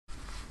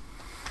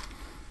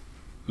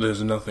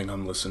There's nothing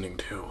I'm listening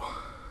to,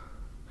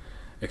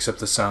 except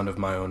the sound of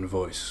my own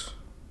voice.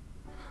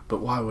 But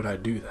why would I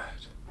do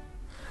that?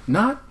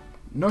 Not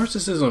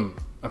narcissism,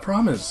 I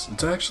promise.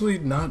 It's actually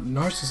not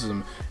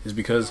narcissism. It's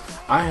because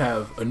I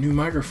have a new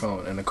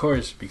microphone, and of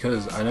course,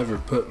 because I never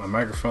put my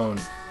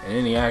microphone in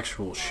any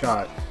actual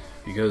shot,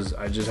 because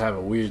I just have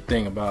a weird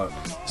thing about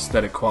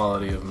aesthetic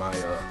quality of my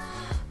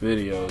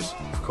videos.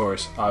 Of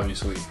course,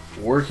 obviously,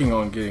 working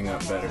on getting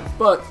that better,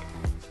 but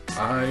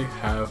I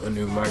have a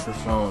new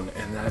microphone,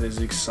 and that is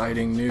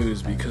exciting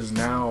news because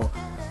now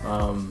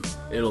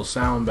it'll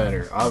sound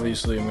better.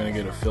 Obviously, I'm going to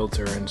get a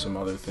filter and some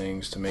other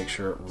things to make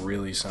sure it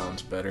really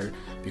sounds better,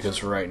 because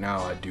for right now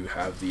I do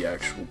have the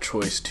actual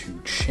choice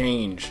to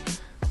change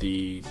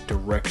the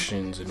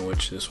directions in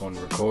which this one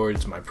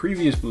records. My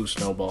previous Blue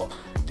Snowball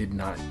did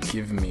not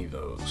give me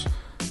those.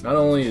 Not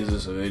only is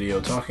this a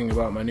video talking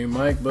about my new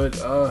mic, but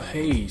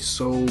hey,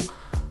 so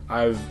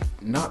I've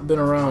not been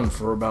around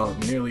for about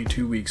nearly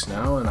 2 weeks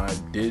now, and I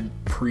did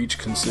preach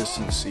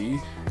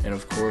consistency, and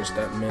of course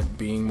that meant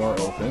being more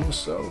open,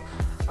 so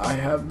I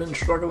have been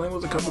struggling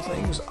with a couple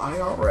things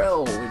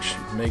IRL, which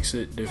makes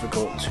it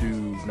difficult to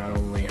not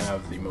only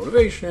have the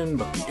motivation,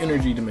 but the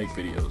energy to make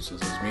videos.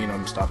 Does this mean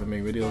I'm stopping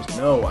making videos?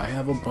 No, I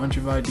have a bunch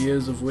of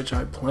ideas of which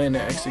I plan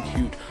to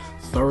execute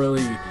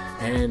thoroughly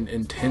and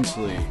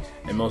intensely,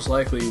 and most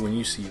likely when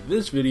you see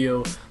this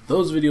video,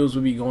 those videos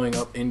will be going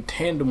up in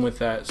tandem with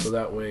that, so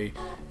that way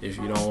if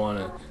you don't want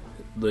to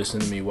listen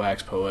to me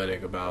wax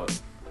poetic about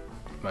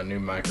my new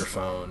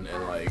microphone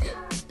and like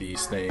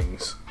these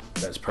things,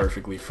 that's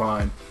perfectly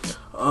fine.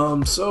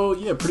 So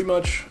yeah, pretty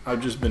much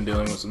I've just been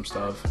dealing with some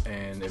stuff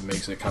and it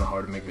makes it kind of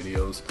hard to make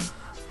videos,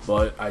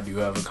 but I do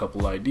have a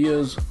couple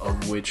ideas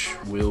of which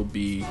will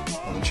be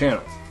on the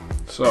channel.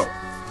 So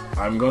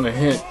I'm gonna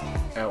hint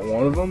at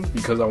one of them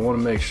because I want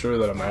to make sure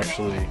that I'm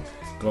actually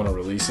gonna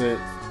release it,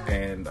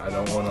 and I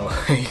don't want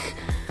to like,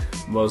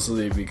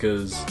 mostly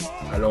because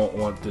I don't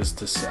want this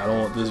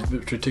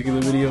particular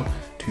video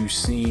to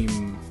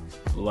seem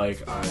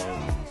like I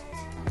am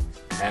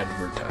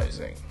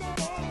advertising.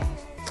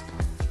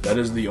 That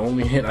is the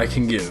only hint I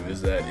can give,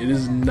 is that it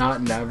is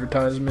not an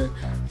advertisement,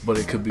 but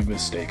it could be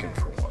mistaken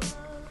for one.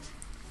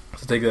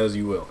 So take that as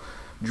you will.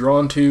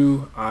 Drawn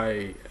to,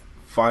 I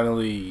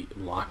finally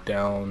locked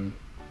down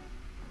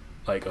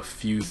like a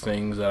few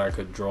things that I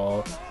could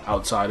draw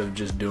outside of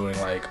just doing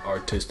like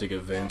artistic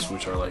events,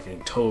 which are like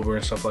in October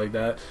and stuff like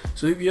that.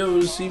 So if you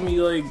ever see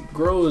me like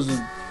grow as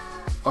an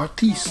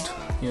artiste,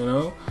 you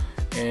know,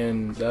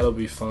 and that'll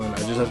be fun. I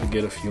just have to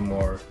get a few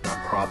more,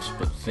 not props,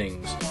 but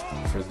things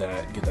for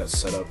that, get that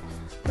set up.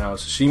 Now,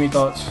 sashimi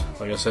thoughts,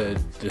 like I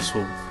said,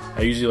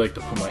 I usually like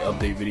to put my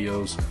update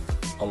videos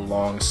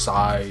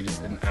alongside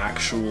an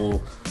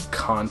actual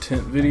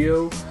content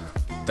video.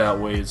 That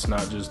way it's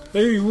not just,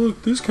 hey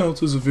look, this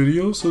counts as a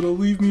video, so they'll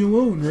leave me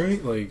alone,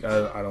 right? Like,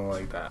 I don't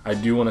like that. I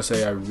do want to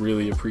say I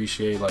really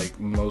appreciate like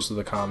most of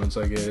the comments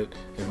I get,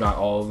 if not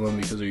all of them,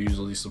 because they're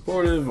usually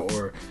supportive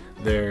or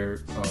they're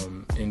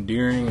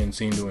endearing and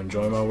seem to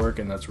enjoy my work,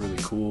 and that's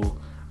really cool.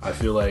 I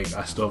feel like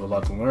I still have a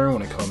lot to learn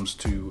when it comes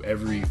to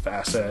every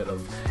facet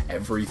of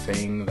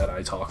everything that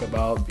I talk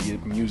about, be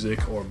it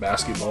music or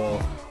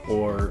basketball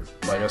or,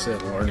 like I said,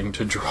 learning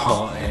to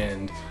draw,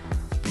 and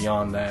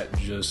beyond that,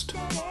 just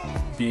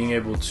being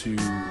able to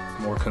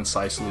more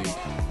concisely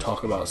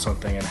talk about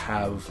something and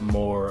have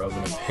more of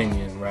an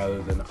opinion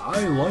rather than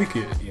I like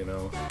it, you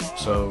know.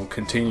 So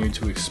continuing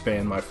to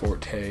expand my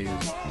forte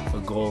is a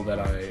goal that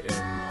I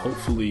am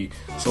hopefully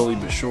slowly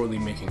but surely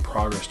making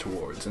progress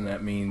towards, and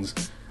that means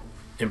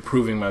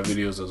improving my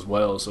videos as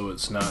well, so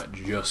it's not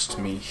just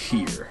me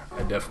here.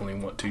 I definitely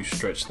want to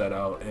stretch that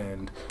out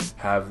and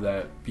have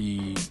that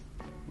be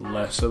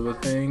less of a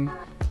thing.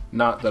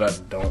 Not that I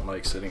don't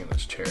like sitting in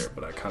this chair,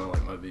 but I kind of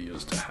like my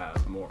videos to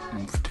have more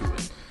oomph to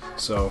it.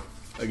 So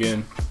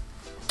again,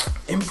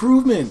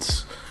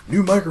 improvements,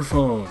 new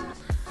microphone,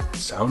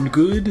 sound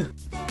good?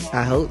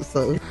 I hope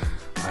so.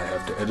 I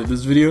have to edit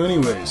this video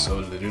anyway, so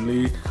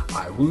literally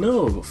I will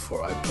know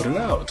before I put it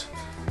out.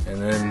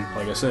 And then,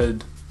 like I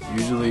said,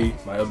 usually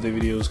my update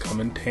videos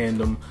come in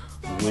tandem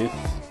with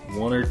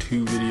 1 or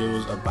 2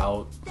 videos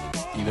about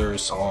either a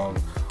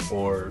song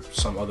or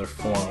some other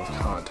form of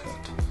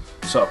content.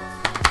 So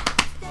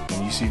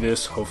when you see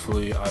this,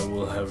 hopefully I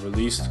will have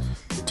released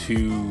the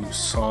 2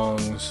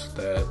 songs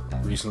that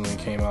recently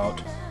came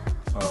out,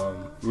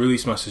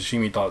 released my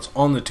sashimi thoughts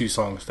on the 2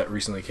 songs that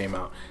recently came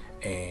out,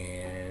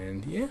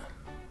 and yeah,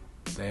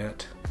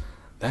 that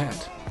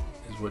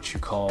is what you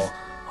call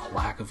a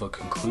lack of a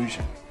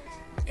conclusion,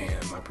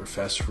 and my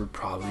professor would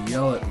probably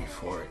yell at me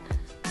for it,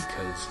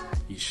 because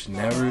you should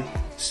never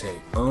say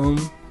or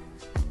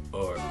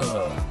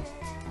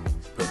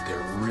but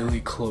they're really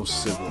close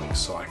siblings,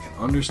 so I can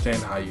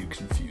understand how you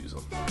confuse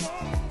them.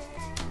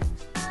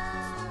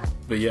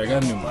 But yeah, I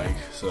got a new mic,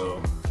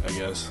 so I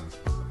guess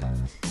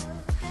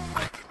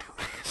I can do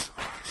this.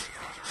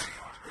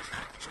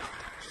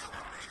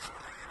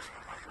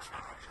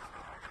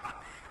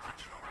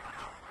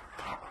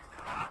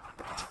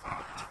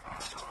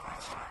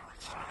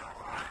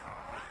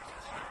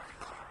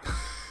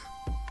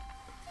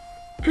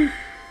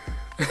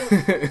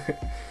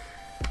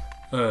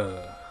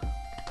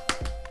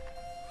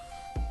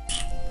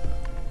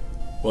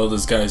 Well,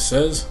 this guy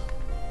says,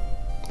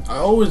 I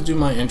always do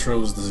my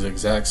intros the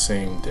exact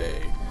same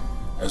day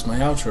as my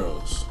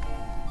outros.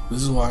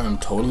 This is why I'm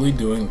totally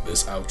doing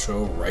this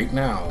outro right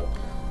now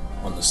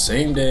on the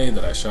same day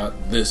that I shot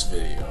this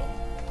video.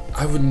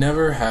 I would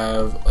never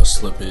have a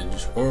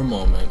slippage or a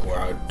moment where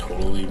I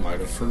totally might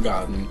have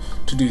forgotten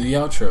to do the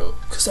outro,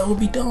 because that would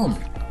be dumb.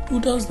 Who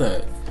does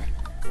that?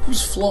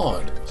 Who's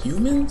flawed?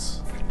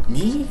 Humans?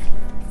 Me?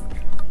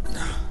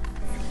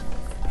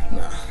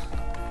 Nah.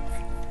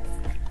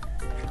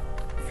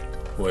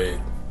 Wait.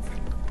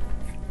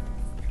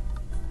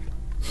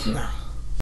 Nah.